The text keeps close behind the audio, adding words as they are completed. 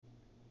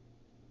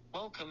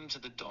Welcome to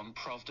the Don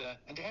Provda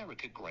and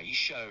Erica Gray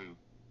Show,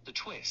 The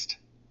Twist.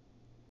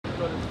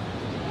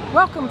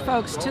 Welcome,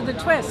 folks, to The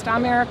Twist.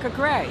 I'm Erica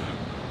Gray.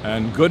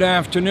 And good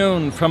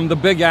afternoon from the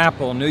Big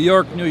Apple, New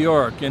York, New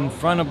York, in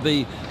front of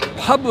the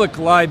Public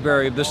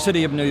Library of the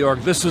City of New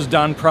York. This is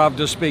Don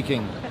Provda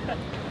speaking.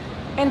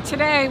 And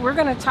today we're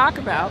going to talk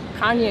about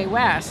Kanye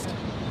West,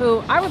 who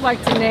I would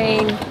like to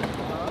name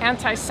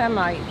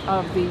Antisemite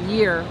of the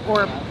Year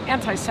or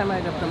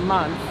Antisemite of the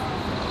Month.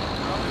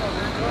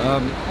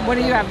 What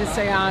do you have to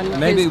say on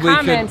his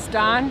comments,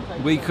 Don?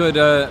 We could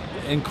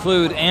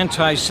include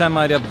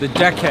Anti-Semite of the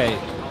Decade.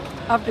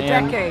 Of the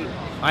decade.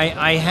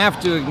 I have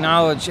to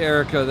acknowledge,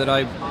 Erica, that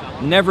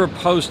I've never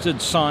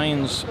posted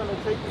signs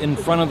in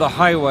front of the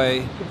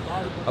highway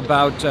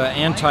about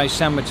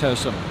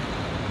anti-Semitism.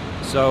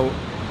 So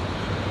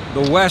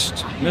the West,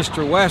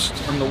 Mr. West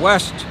in the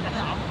West,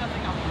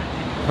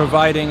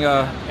 providing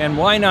and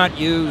why not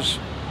use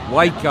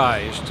white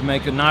guys to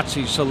make a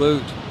Nazi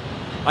salute?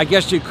 I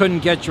guess you couldn't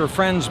get your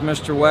friends,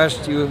 Mr.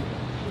 West. You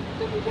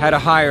had to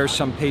hire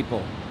some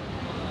people.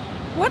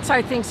 What's,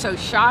 I think, so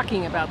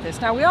shocking about this?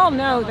 Now, we all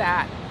know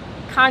that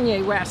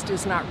Kanye West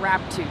is not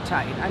wrapped too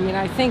tight. I mean,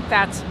 I think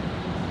that's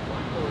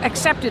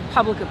accepted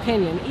public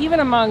opinion, even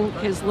among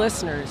his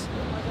listeners.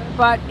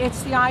 But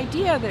it's the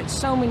idea that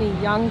so many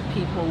young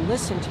people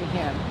listen to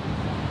him.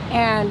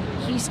 And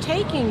he's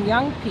taking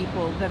young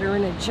people that are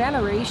in a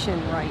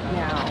generation right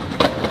now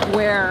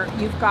where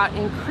you've got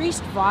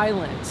increased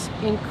violence,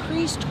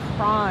 increased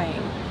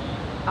crime,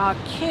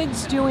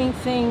 kids doing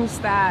things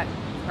that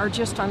are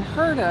just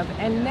unheard of,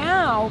 and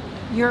now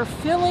you're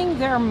filling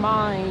their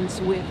minds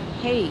with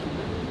hate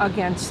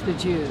against the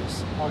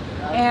Jews.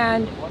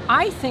 And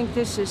I think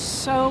this is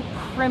so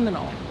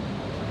criminal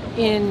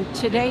in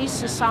today's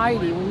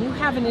society when you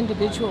have an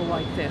individual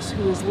like this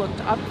who is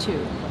looked up to,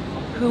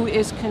 who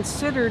is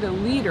considered a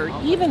leader,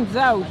 even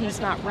though he's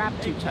not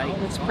wrapped too tight.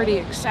 It's pretty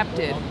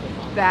accepted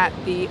that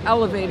the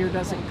elevator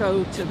doesn't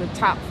go to the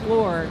top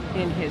floor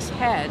in his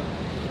head.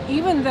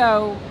 Even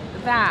though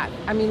that,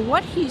 I mean,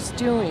 what he's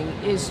doing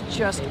is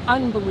just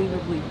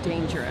unbelievably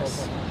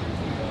dangerous.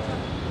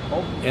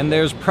 And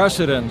there's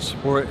precedence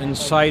for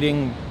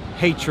inciting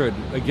hatred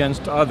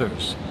against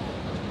others.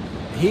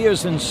 He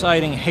is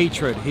inciting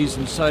hatred, he's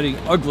inciting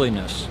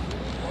ugliness,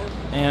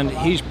 and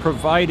he's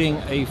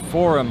providing a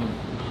forum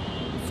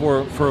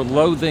for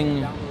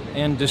loathing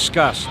and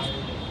disgust.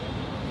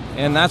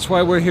 And that's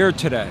why we're here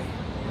today,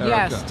 Erica.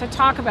 Yes, to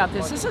talk about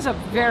this. This is a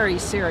very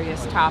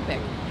serious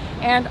topic.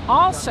 And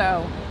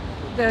also,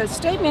 the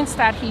statements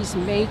that he's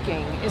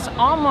making is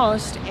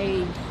almost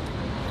a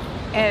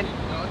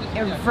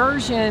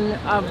version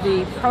of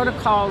the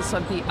protocols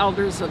of the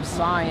elders of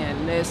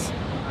Zion.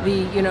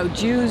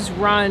 Jews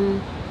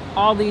run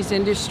all these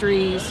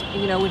industries.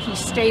 When he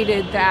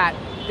stated that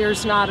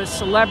there's not a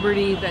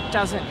celebrity that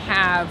doesn't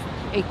have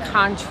a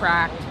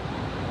contract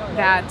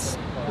that's,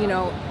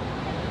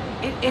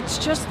 it's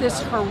just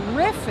this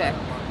horrific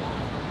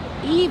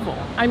evil.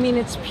 I mean,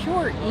 it's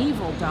pure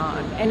evil,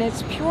 Don, and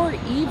it's pure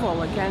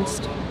evil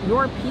against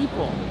your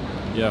people.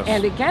 Yes.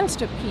 And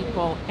against a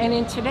people. And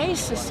in today's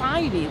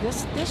society,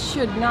 this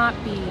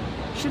shouldn't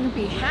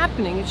be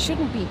happening. It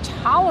shouldn't be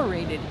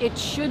tolerated. It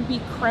should be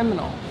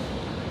criminal.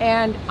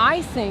 And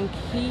I think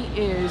he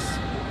is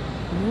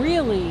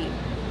really,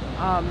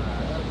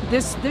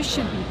 this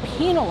should be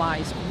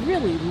penalized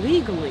really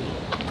legally.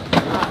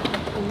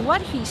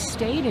 What he's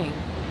stating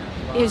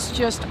is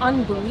just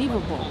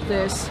unbelievable.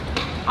 This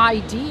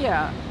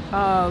idea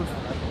of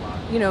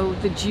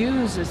the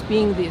Jews as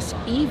being this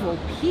evil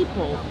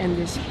people and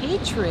this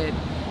hatred,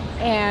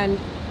 and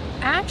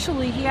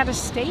actually he had a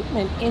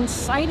statement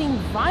inciting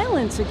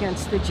violence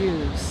against the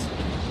Jews.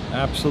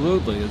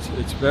 Absolutely,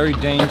 it's very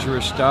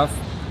dangerous stuff,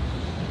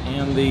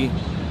 and the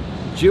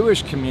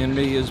Jewish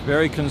community is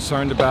very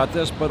concerned about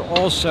this, but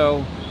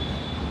also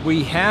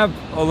we have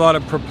a lot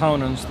of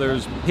proponents.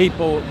 There's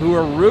people who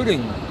are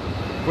rooting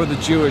for the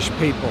Jewish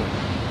people,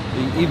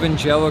 the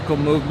evangelical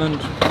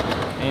movement,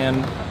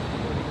 and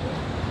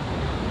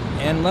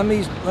let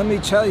me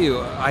tell you,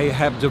 I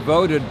have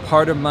devoted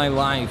part of my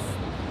life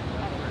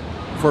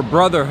for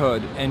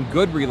brotherhood and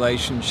good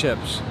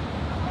relationships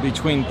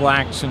between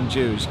blacks and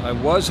Jews. I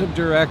was a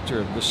director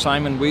of the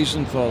Simon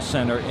Wiesenthal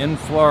Center in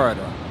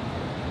Florida,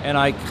 and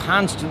I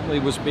constantly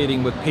was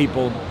meeting with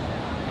people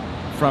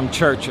from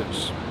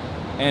churches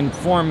and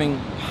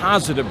forming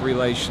positive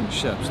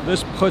relationships.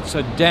 This puts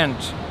a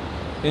dent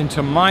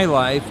into my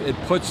life. It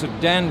puts a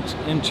dent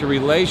into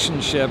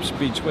relationships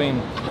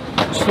between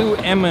two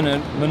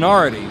eminent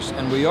minorities,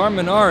 and we are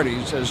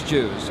minorities as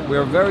Jews.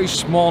 We're a very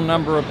small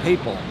number of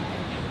people.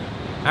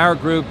 Our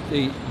group,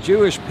 the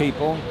Jewish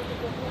people,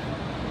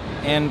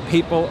 and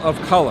people of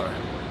color.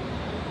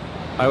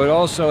 I would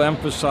also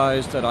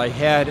emphasize that I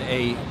had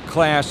a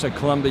class at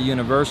Columbia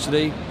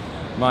University.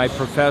 My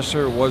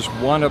professor was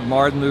one of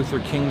Martin Luther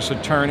King's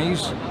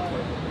attorneys,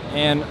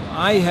 and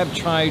I have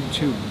tried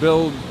to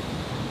build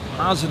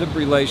positive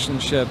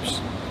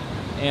relationships,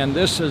 and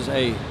this is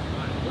a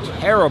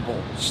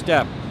terrible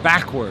step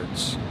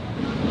backwards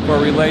for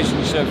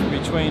relationships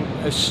between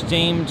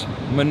esteemed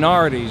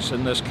minorities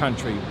in this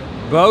country,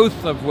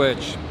 both of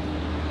which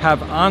have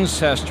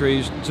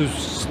ancestries to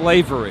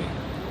slavery,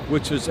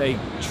 which is a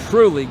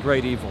truly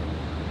great evil.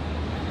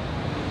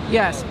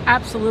 Yes,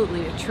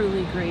 absolutely a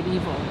truly great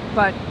evil.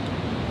 But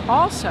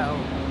also,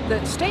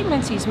 the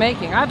statements he's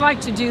making, I'd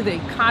like to do the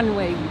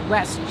Kanye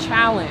West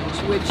challenge,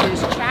 which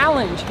is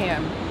challenge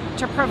him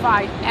to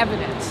provide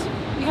evidence,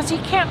 because he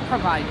can't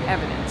provide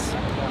evidence.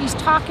 He's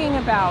talking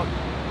about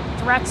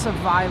threats of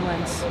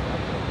violence.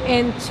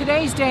 In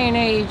today's day and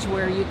age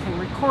where you can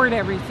record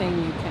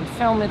everything, you can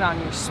film it on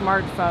your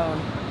smartphone,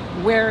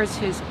 where is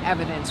his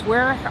evidence?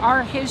 Where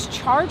are his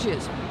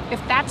charges?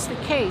 If that's the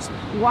case,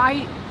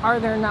 why are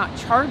there not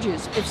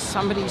charges if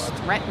somebody's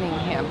threatening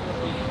him?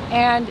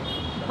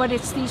 But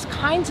it's these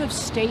kinds of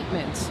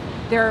statements,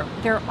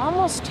 they're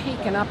almost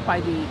taken up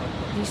by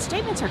these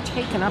statements are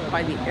taken up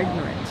by the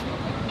ignorant.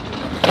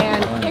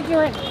 And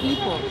ignorant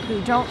people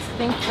who don't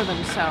think for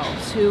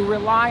themselves, who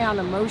rely on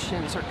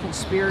emotions or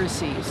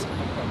conspiracies,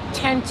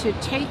 tend to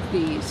take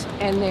these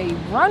and they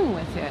run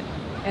with it,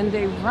 and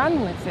they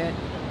run with it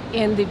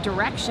in the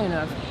direction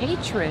of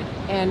hatred,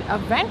 and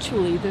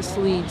eventually this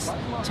leads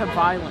to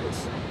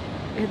violence.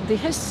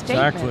 His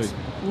statements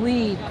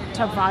lead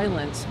to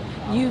violence.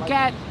 You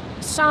get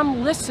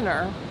some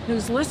listener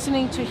who's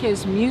listening to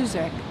his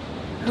music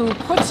who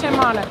puts him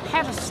on a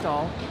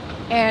pedestal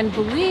and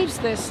believes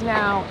this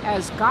now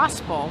as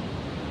gospel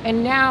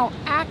and now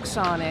acts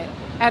on it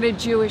at a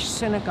Jewish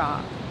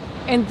synagogue.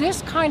 And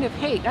this kind of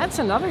hate, that's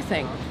another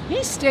thing.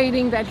 He's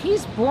stating that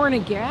he's born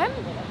again.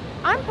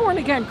 I'm born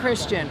again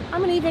Christian.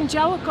 I'm an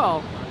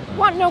evangelical.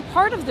 Want no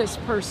part of this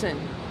person.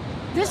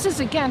 This is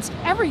against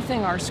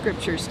everything our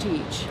scriptures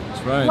teach.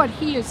 That's right. What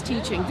he is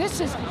teaching.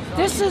 This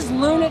is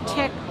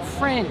lunatic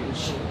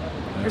fringe.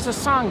 There's a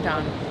song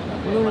done,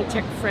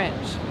 Lunatic Fringe.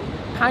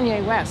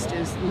 Kanye West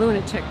is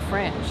lunatic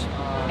fringe,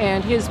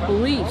 and his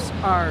beliefs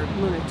are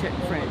lunatic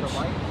fringe.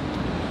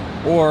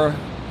 Or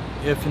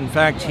if in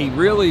fact he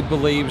really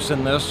believes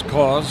in this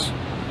cause,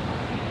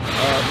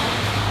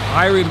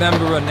 I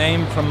remember a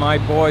name from my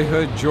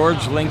boyhood,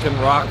 George Lincoln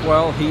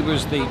Rockwell. He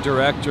was the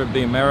director of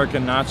the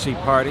American Nazi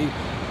Party,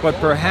 but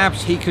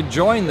perhaps he could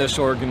join this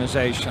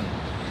organization.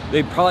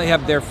 They'd probably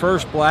have their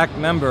first black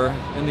member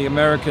in the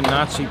American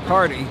Nazi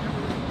Party.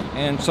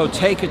 And so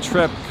take a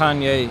trip,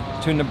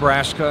 Kanye, to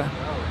Nebraska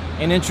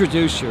and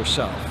introduce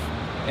yourself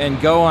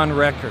and go on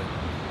record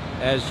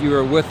as you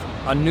are with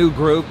a new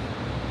group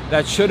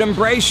that should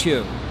embrace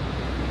you.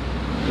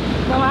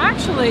 Well,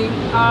 actually,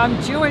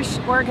 Jewish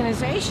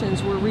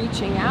organizations were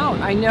reaching out.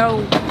 I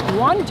know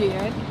one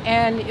did,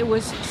 and it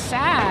was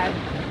sad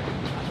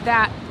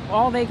that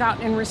all they got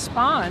in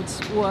response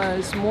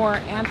was more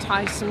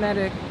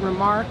anti-Semitic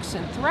remarks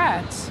and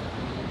threats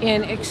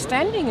in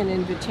extending an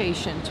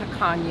invitation to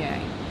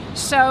Kanye.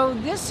 So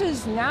this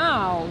is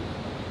now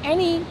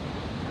any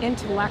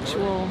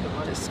intellectual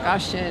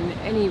discussion,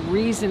 any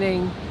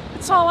reasoning,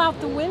 it's all out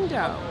the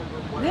window.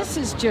 This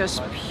is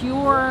just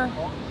pure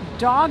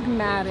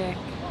dogmatic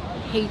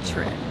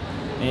hatred.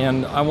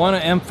 And I want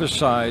to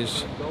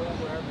emphasize,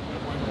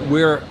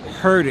 we're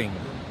hurting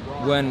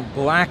when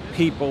black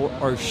people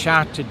are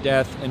shot to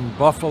death in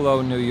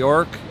Buffalo, New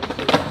York,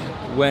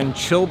 when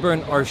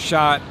children are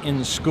shot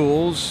in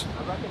schools.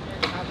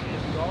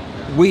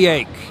 We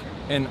ache,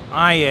 and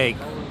I ache,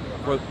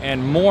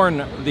 and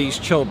mourn these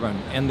children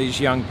and these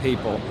young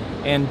people.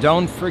 And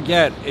don't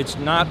forget, it's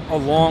not a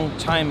long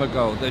time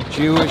ago that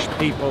Jewish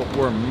people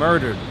were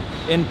murdered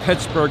in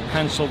Pittsburgh,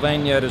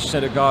 Pennsylvania at a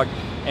synagogue,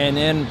 and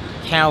in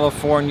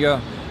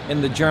California,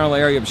 in the general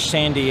area of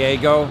San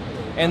Diego.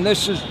 And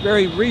this is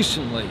very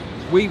recently.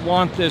 We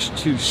want this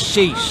to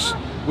cease.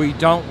 We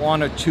don't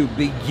want it to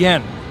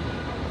begin.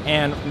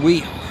 And we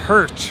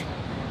hurt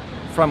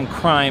from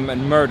crime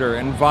and murder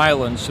and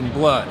violence and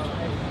blood.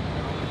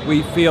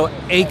 We feel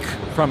ache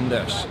from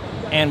this,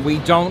 and we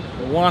don't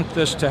want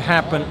this to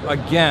happen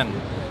again.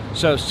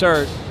 So,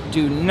 sir,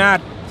 do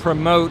not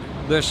promote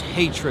this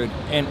hatred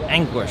and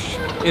anguish.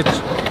 It's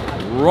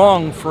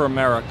wrong for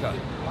America.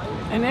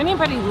 And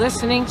anybody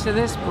listening to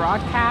this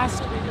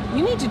broadcast,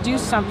 you need to do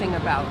something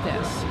about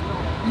this.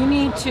 You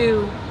need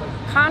to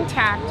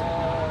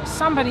contact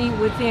somebody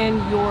within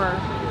your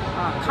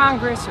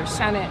Congress or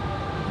Senate.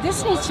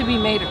 This needs to be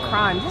made a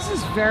crime. This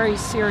is very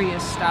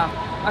serious stuff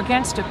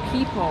against a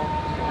people,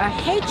 a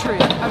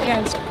hatred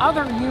against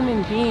other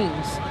human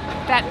beings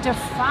that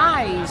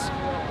defies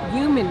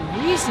human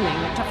reasoning,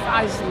 it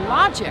defies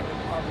logic.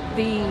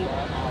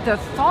 The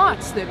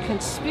thoughts, the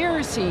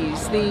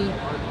conspiracies, the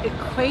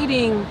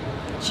equating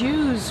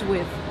Jews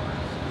with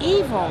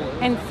evil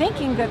and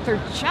thinking that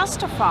they're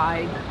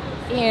justified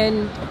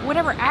in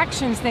whatever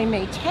actions they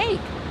may take.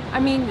 I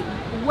mean,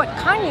 what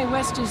Kanye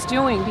West is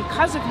doing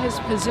because of his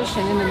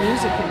position in the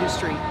music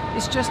industry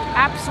is just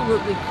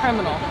absolutely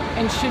criminal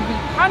and should be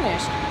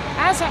punished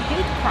as a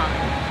hate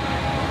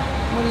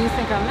crime. What do you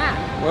think on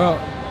that? Well,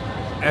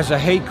 as a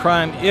hate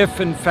crime, if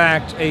in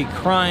fact a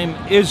crime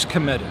is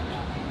committed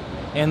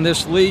and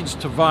this leads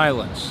to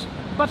violence.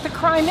 But the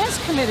crime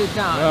is committed,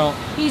 Don. Well,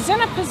 he's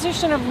in a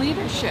position of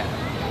leadership.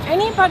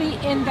 Anybody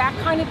in that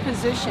kind of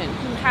position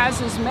who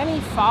has as many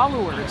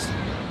followers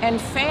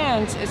and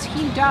fans as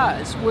he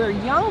does, where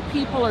young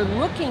people are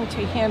looking to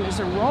him as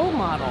a role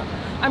model.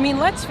 I mean,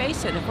 let's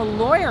face it, if a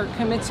lawyer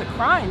commits a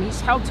crime,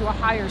 he's held to a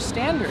higher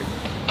standard.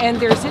 And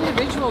there's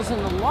individuals in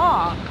the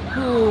law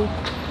who,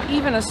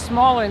 even a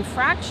small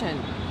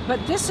infraction,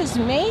 but this is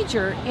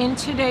major in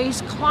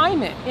today's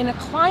climate, in a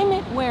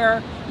climate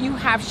where you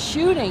have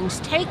shootings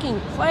taking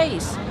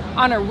place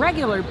on a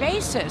regular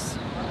basis.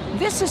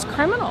 This is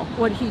criminal,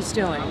 what he's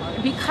doing,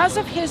 because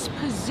of his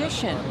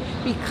position,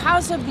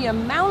 because of the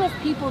amount of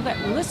people that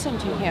listen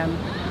to him,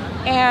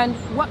 and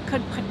what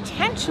could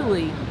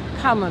potentially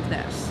come of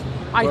this,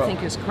 I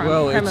think is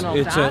criminal,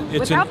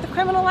 without the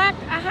criminal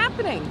act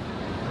happening.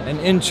 An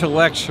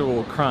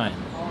intellectual crime.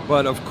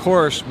 But of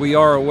course, we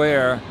are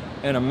aware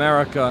in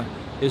America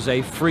is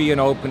a free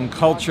and open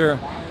culture.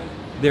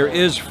 There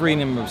is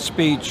freedom of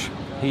speech.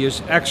 He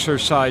is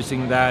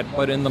exercising that,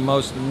 but in the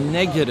most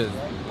negative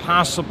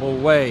possible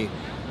way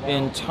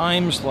in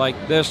times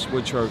like this,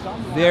 which are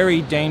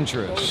very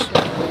dangerous,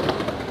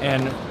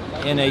 and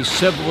in a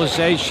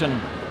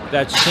civilization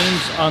that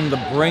seems on the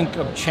brink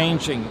of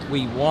changing.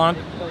 We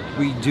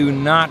do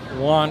not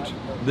want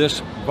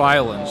this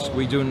violence.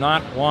 We do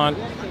not want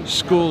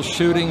school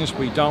shootings.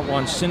 We don't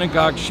want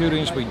synagogue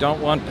shootings. We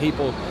don't want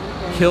people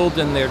killed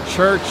in their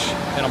church,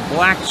 in a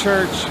black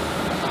church,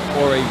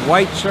 or a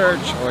white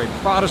church, or a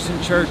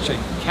Protestant church, a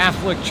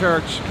Catholic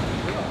church.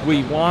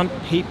 We want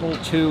people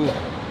to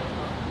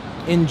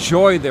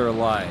enjoy their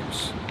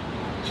lives.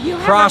 You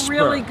prosper.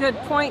 have a really good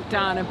point,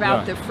 Don,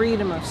 about the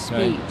freedom of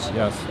speech.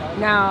 Yes.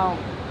 Now,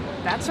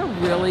 that's a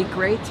really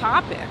great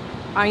topic.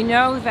 I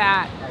know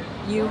that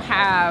you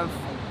have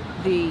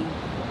the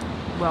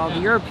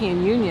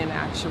European Union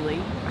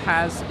actually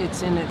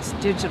it's in its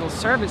Digital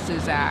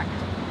Services Act.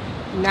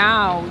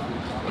 Now,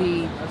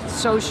 the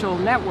social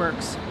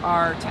networks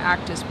are to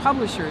act as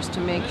publishers to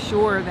make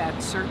sure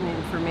that certain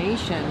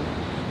information,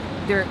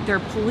 they're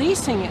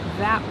policing it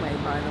that way,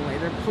 by the way.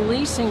 They're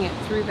policing it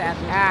through that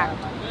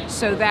act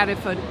so that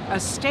if a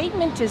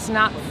statement is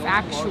not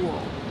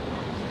factual,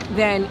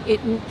 then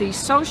the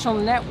social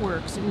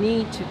networks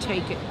need to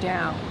take it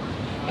down.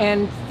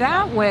 And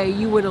that way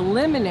you would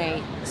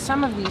eliminate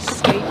some of these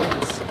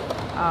statements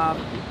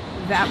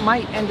that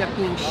might end up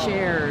being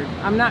shared.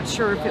 I'm not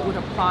sure if it would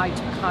apply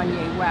to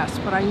Kanye West,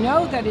 but I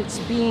know that it's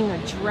being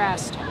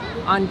addressed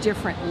on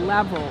different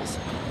levels.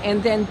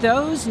 And then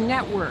those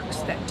networks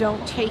that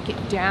don't take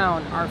it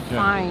down are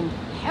fined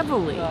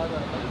heavily.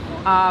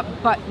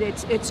 But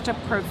it's to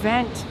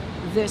prevent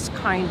this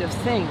kind of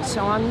thing.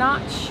 So I'm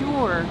not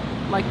sure,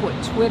 like what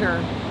Twitter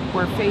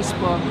or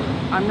Facebook,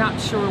 I'm not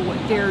sure what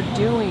they're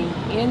doing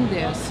in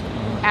this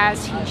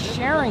as he's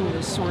sharing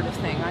this sort of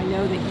thing. I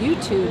know that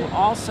YouTube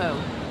also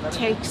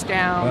takes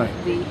down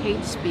the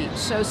hate speech.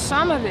 So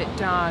some of it,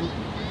 Don,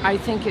 I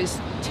think is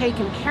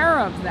taken care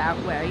of that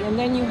way. And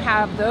then you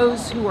have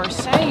those who are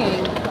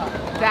saying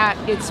that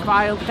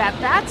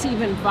that's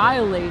even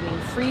violating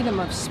freedom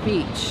of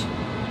speech,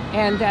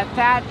 and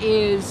that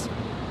is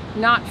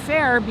not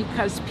fair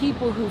because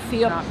people who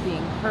feel not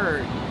being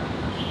heard.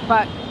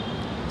 But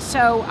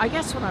so I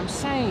guess what I'm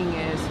saying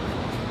is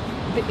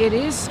it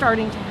is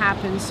starting to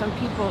happen, some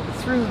people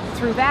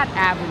through that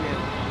avenue.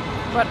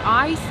 But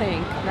I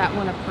think that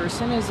when a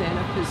person is in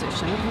a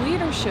position of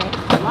leadership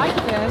like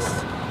this,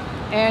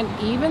 and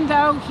even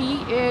though he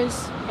is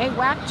a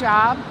whack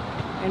job,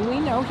 and we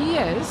know he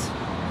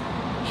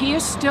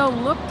is still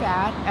looked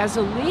at as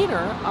a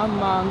leader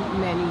among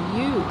many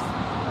youth.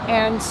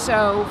 And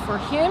so for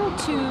him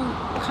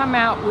to come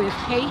out with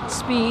hate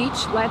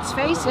speech, let's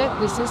face it,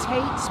 this is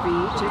hate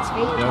speech, it's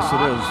hate Yes,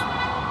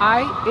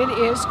 talk. It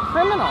is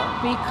criminal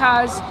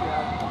because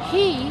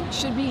he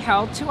should be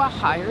held to a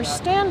higher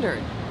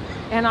standard.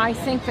 And I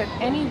think that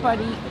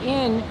anybody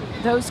in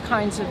those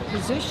kinds of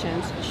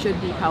positions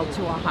should be held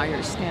to a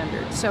higher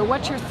standard. So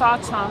what's your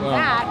thoughts on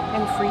that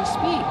and free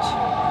speech?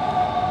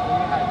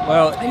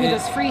 Well,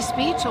 does free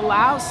speech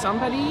allow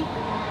somebody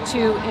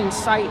to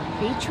incite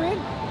hatred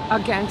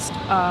against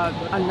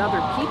another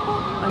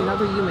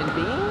human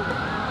being?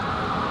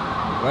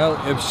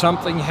 Well, if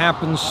something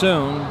happens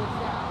soon,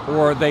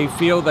 or they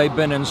feel they've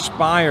been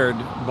inspired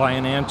by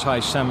an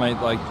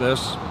anti-Semite like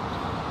this,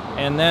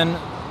 and then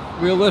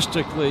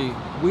realistically,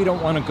 we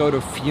don't want to go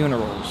to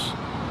funerals.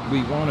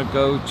 We want to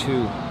go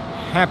to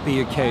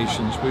happy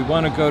occasions. We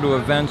want to go to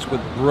events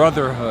with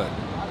brotherhood,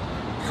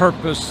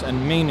 purpose,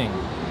 and meaning.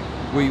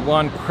 We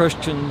want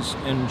Christians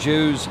and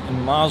Jews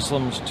and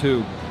Muslims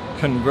to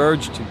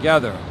converge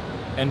together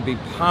and be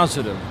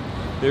positive.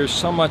 There's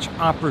so much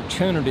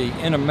opportunity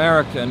in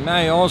America. And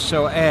may I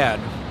also add,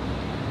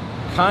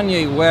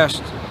 Kanye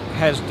West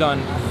has done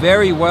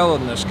very well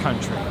in this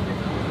country.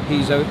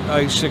 He's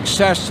a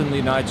success in the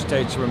United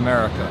States of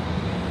America.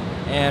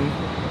 And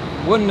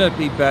wouldn't it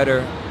be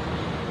better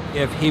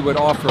if he would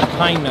offer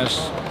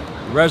kindness,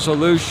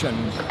 resolution,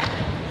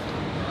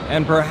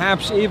 and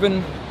perhaps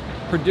even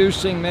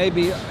producing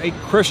maybe a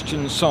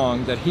Christian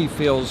song that he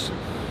feels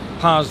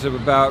positive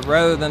about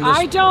rather than this.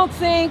 I don't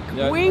think we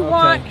okay.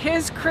 want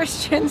his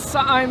Christian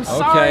side. I'm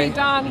sorry,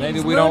 Don. Maybe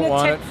He's we don't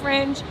want lunatic it.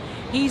 fringe.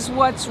 He's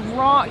what's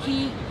wrong.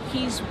 He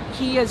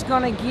is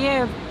going to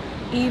give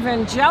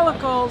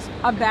evangelicals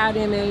a bad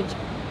image.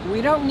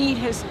 We don't need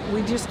his.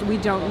 We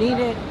don't need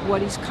it.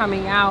 What he's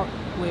coming out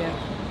with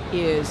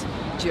is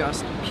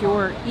just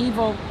pure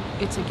evil.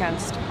 It's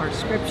against our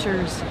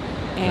scriptures,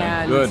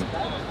 and Good.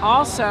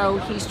 also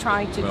he's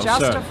trying to Well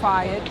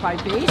justify it by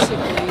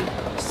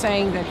basically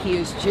saying that he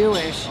is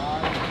Jewish,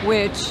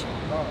 which,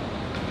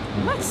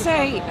 let's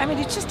say, I mean,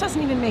 it just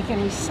doesn't even make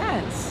any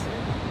sense.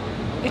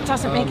 It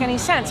doesn't make any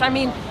sense. I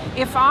mean,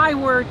 if I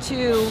were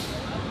to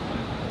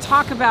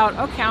talk about,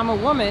 okay, I'm a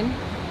woman,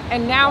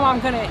 and now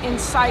I'm going to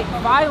incite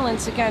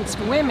violence against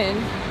women,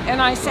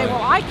 and I say,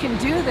 well, I can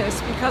do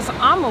this because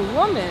I'm a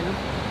woman.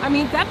 I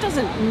mean, that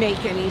doesn't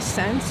make any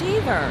sense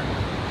either.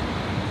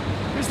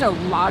 There's no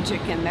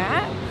logic in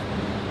that.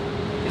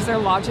 Is there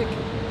logic?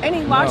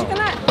 Any logic in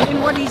that?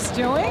 In what he's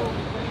doing?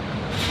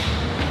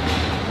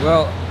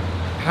 Well,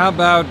 how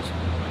about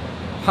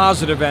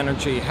positive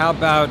energy? How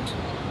about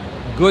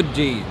good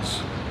deeds?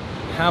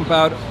 How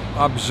about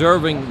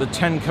observing the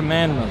 10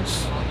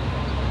 Commandments?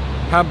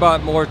 How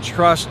about more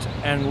trust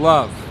and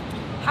love?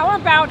 How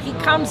about he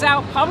comes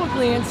out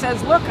publicly and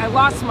says, look, I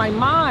lost my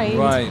mind,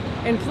 Right.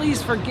 and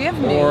please forgive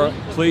me. Or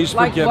please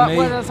forgive like, me.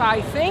 what was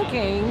I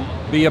thinking?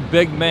 Be a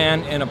big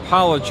man and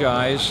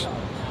apologize.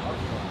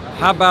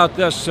 How about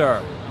this,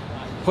 sir?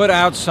 Put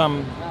out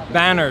some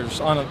banners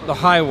on the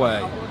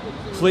highway.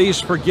 Please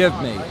forgive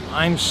me.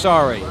 I'm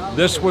sorry.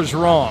 This was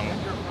wrong.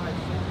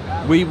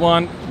 We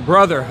want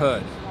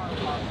brotherhood.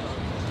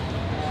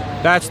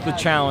 That's the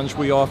challenge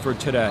we offer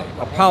today.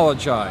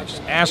 Apologize.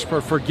 Ask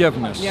for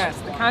forgiveness. Yes,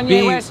 the Kanye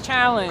Be West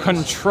challenge.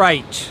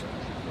 Contrite.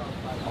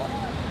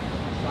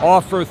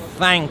 Offer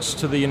thanks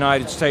to the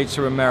United States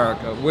of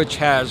America, which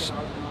has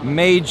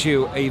made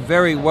you a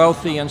very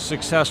wealthy and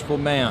successful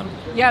man.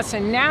 Yes,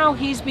 and now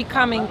he's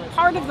becoming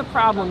part of the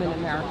problem in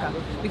America,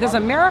 because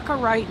America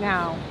right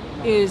now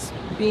is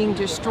being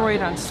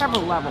destroyed on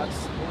several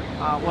levels.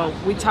 Well,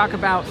 we talk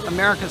about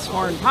America's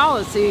foreign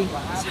policy,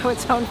 so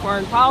its own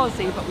foreign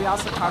policy, but we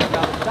also talk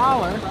about the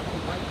dollar.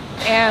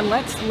 And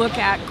let's look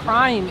at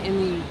crime in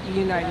the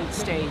United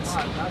States.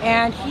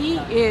 And he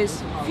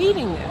is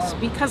feeding this,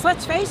 because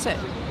let's face it,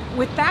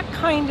 with that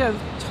kind of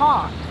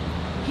talk,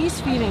 he's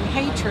feeding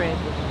hatred,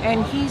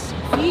 and he's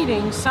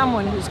feeding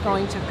someone who's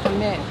going to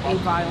commit a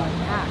violent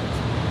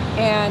act.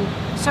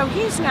 And so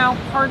he's now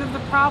part of the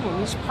problem.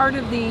 He's part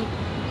of the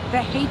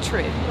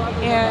hatred,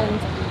 and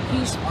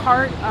he's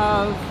part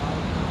of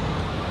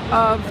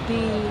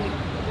the,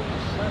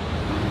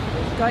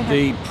 go ahead.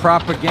 The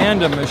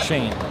propaganda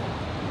machine.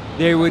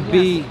 There would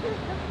be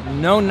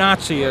no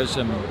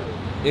Nazism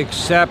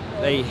except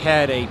they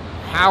had a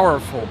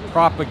powerful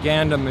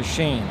propaganda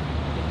machine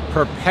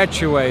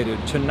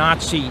perpetuated to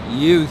Nazi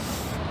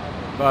youth,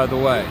 by the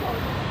way,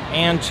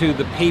 and to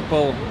the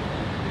people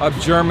of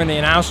Germany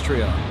and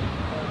Austria.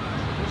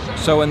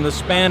 So in the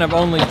span of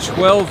only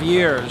 12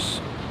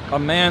 years, a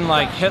man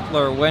like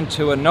Hitler went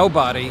to a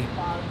nobody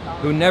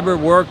who never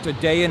worked a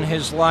day in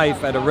his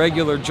life at a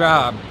regular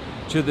job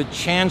to the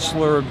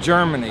Chancellor of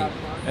Germany.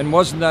 And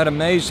wasn't that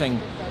amazing?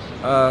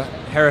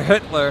 Herr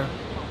Hitler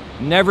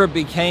never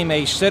became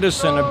a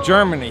citizen of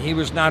Germany. He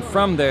was not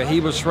from there. He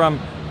was from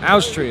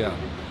Austria.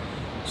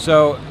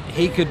 So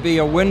he could be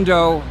a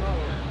window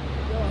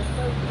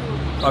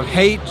of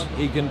hate.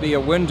 He can be a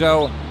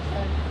window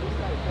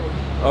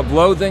of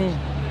loathing.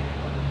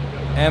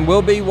 And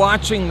we'll be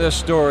watching this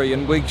story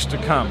in weeks to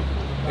come.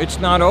 It's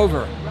not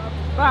over.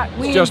 But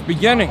It's just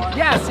beginning.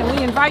 Yes, and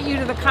we invite you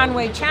to the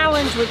Conway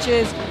Challenge, which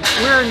is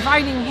we're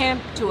inviting him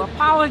to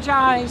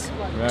apologize,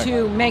 Right.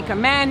 to make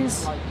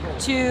amends,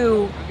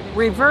 to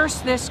reverse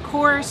this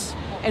course,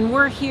 and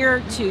we're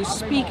here to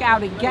speak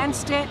out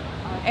against it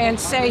and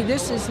say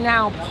this is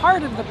now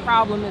part of the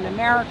problem in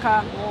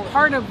America,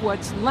 part of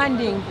what's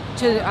lending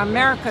to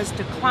America's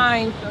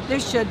decline.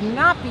 This should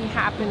not be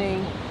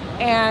happening.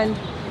 And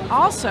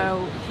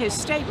also his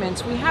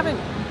statements, we haven't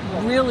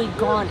really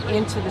gone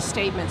into the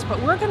statements,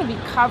 but we're going to be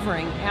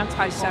covering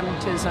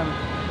anti-Semitism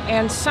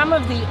and some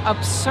of the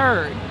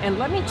absurd, and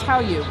let me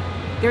tell you,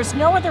 there's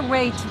no other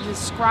way to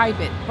describe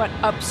it but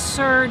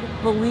absurd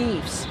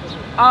beliefs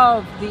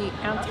of the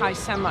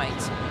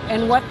anti-Semites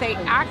and what they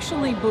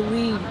actually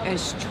believe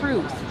as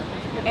truth.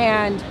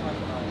 And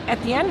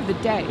at the end of the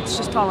day, it's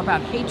just all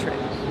about hatred.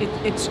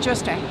 It's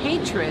just a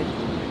hatred,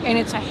 and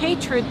it's a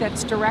hatred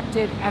that's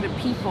directed at a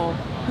people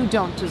who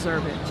don't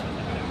deserve it.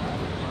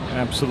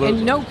 Absolutely.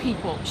 And no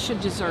people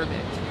should deserve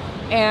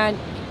it. And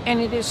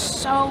it is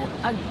so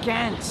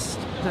against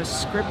the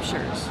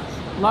scriptures.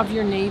 Love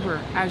your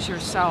neighbor as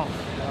yourself.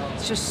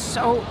 It's just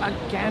so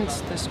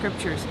against the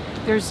scriptures.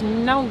 There's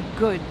no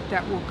good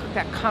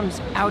that comes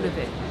out of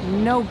it.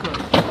 No good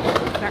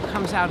that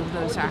comes out of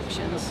those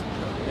actions.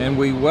 And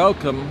we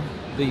welcome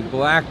the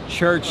black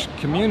church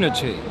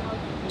community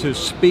to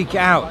speak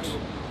out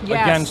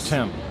Yes. against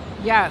him.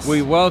 Yes.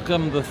 We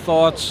welcome the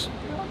thoughts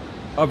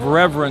of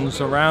reverends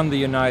around the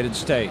United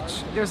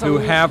States who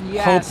have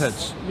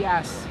pulpits.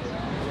 Yes.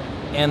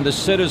 And the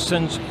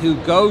citizens who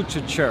go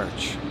to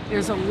church.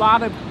 There's a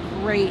lot of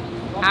great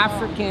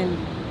Africans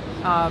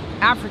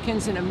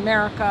in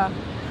America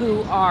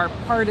who are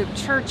part of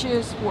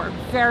churches, who are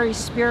very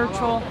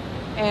spiritual,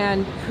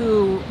 and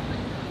who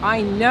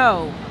I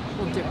know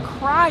will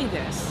decry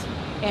this.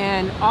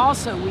 And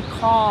also we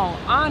call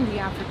on the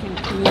African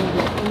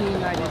community in the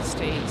United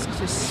States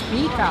to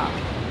speak up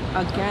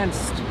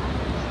against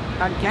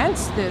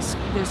this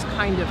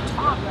kind of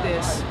talk,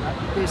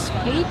 this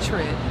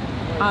hatred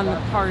on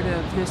the part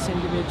of this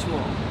individual.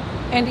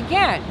 And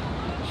again,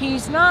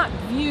 he's not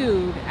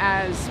viewed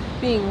as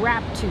being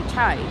wrapped too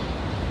tight,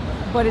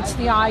 but it's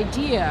the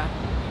idea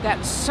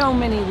that so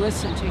many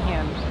listen to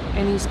him,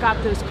 and he's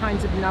got those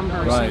kinds of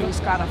numbers, right, and he's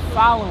got a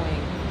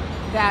following,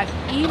 that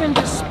even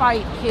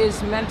despite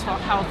his mental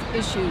health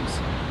issues,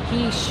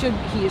 he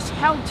is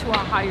held to a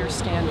higher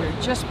standard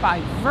just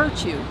by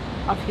virtue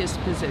of his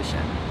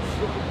position.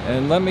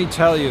 And let me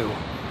tell you,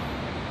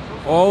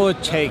 all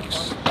it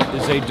takes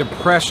is a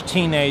depressed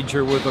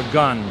teenager with a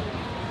gun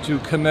to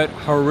commit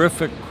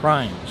horrific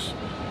crimes.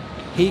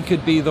 He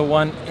could be the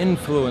one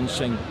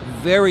influencing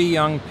very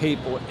young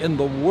people in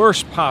the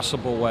worst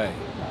possible way.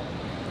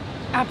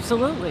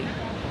 Absolutely.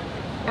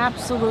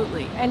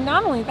 Absolutely. And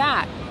not only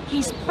that,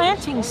 he's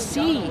planting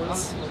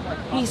seeds.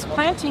 He's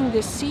planting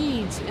the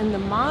seeds in the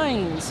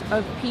minds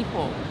of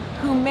people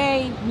who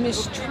may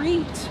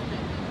mistreat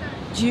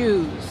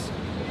Jews.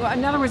 Well,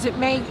 in other words,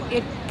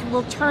 it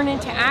will turn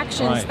into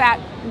actions, right, that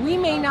we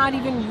may not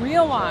even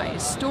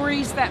realize,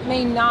 stories that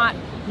may not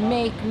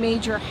make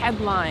major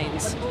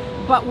headlines,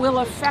 but will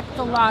affect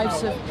the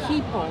lives of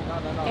people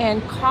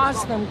and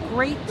cause them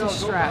great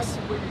distress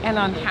and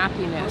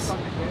unhappiness.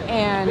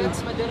 And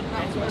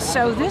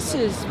so this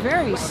is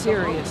very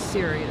serious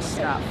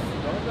stuff.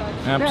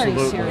 Absolutely.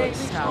 Very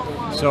serious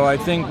stuff. So I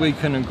think we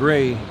can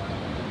agree,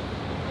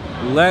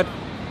 let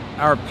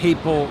our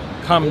people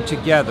come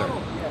together.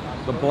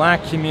 The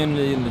black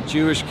community and the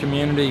Jewish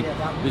community,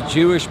 the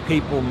Jewish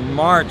people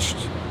marched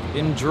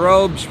in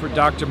droves for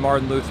Dr.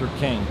 Martin Luther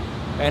King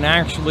and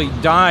actually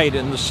died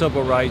in the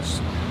civil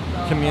rights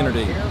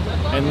community.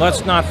 And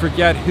let's not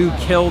forget who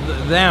killed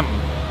them,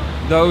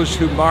 those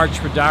who marched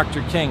for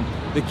Dr. King.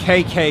 The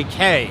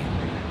KKK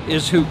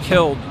is who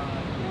killed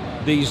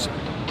these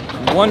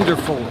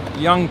wonderful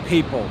young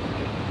people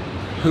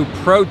who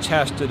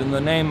protested in the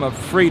name of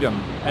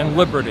freedom and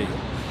liberty.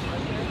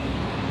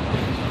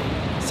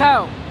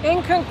 So,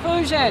 in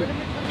conclusion,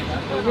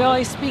 we're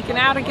really speaking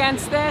out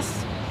against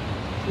this.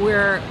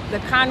 We're the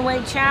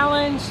Conway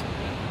Challenge,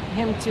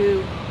 him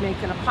to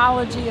make an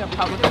apology, a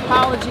public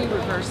apology,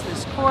 reverse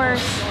this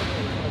course.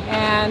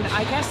 And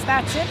I guess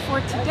that's it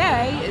for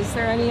today. Is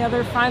there any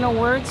other final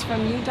words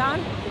from you,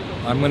 Don?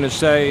 I'm going to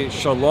say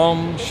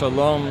shalom,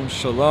 shalom,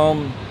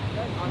 shalom.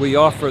 We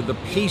offer the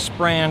peace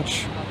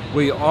branch.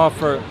 We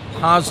offer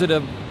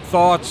positive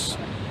thoughts.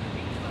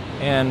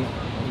 And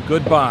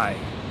goodbye.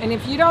 And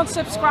if you don't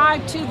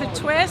subscribe to The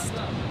Twist,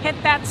 hit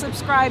that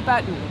subscribe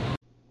button.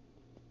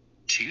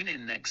 Tune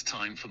in next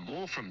time for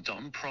more from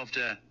Don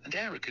Provda and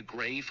Erica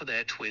Gray for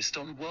their twist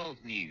on world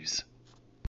news.